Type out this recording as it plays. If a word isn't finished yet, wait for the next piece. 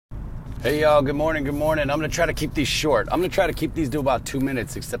Hey y'all, good morning. I'm going to try to keep these short. I'm going to try to keep these to about 2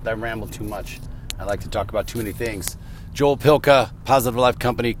 minutes, except I ramble too much. I like to talk about too many things. Joel Pilka, Positive Life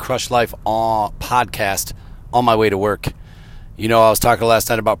Company, Crush Life podcast, on my way to work. You know, I was talking last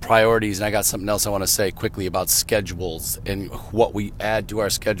night about priorities, and I got something else I want to say quickly about schedules and what we add to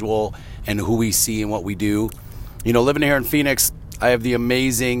our schedule and who we see and what we do. You know, living here in Phoenix, I have the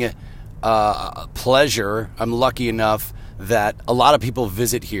amazing pleasure, I'm lucky enough that a lot of people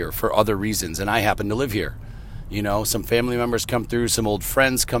visit here for other reasons, and I happen to live here. You know, some family members come through, some old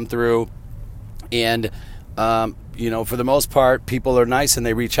friends come through, and, you know, for the most part, people are nice and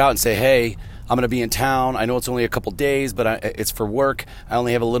they reach out and say, hey, I'm going to be in town. I know it's only a couple days, but it's for work. I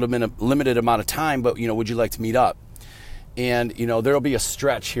only have a limited amount of time, but, you know, would you like to meet up? And, you know, there'll be a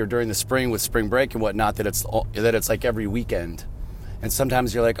stretch here during the spring with spring break and whatnot that it's like every weekend. And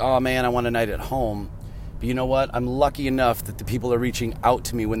sometimes you're like, oh, man, I want a night at home. But you know what? I'm lucky enough that the people are reaching out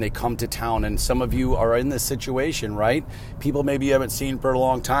to me when they come to town. And some of you are in this situation, right? People maybe you haven't seen for a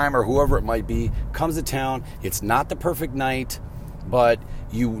long time or whoever it might be comes to town. It's not the perfect night, but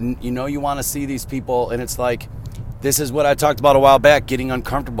you know you want to see these people. And it's like, this is what I talked about a while back, getting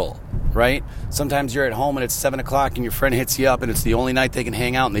uncomfortable, right? Sometimes you're at home and it's 7 o'clock and your friend hits you up and it's the only night they can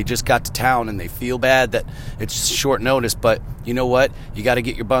hang out and they just got to town and they feel bad that it's short notice. But you know what? You got to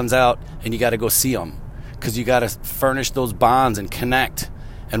get your buns out and you got to go see them. Because you got to furnish those bonds and connect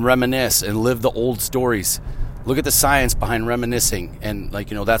and reminisce and live the old stories. Look at the science behind reminiscing. And, like,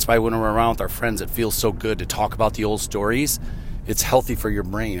 you know, that's why when we're around with our friends, it feels so good to talk about the old stories. It's healthy for your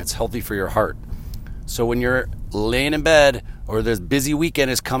brain. It's healthy for your heart. So when you're laying in bed or this busy weekend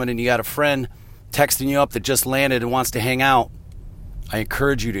is coming and you got a friend texting you up that just landed and wants to hang out, I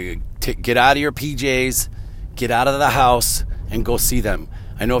encourage you to get out of your PJs, get out of the house, and go see them.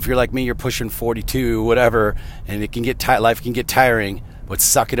 I know if you're like me, you're pushing 42, whatever, and it can get life can get tiring, but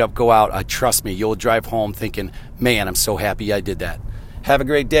suck it up, go out. Trust me, you'll drive home thinking, man, I'm so happy I did that. Have a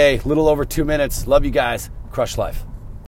great day. Little over 2 minutes. Love you guys. Crush Life.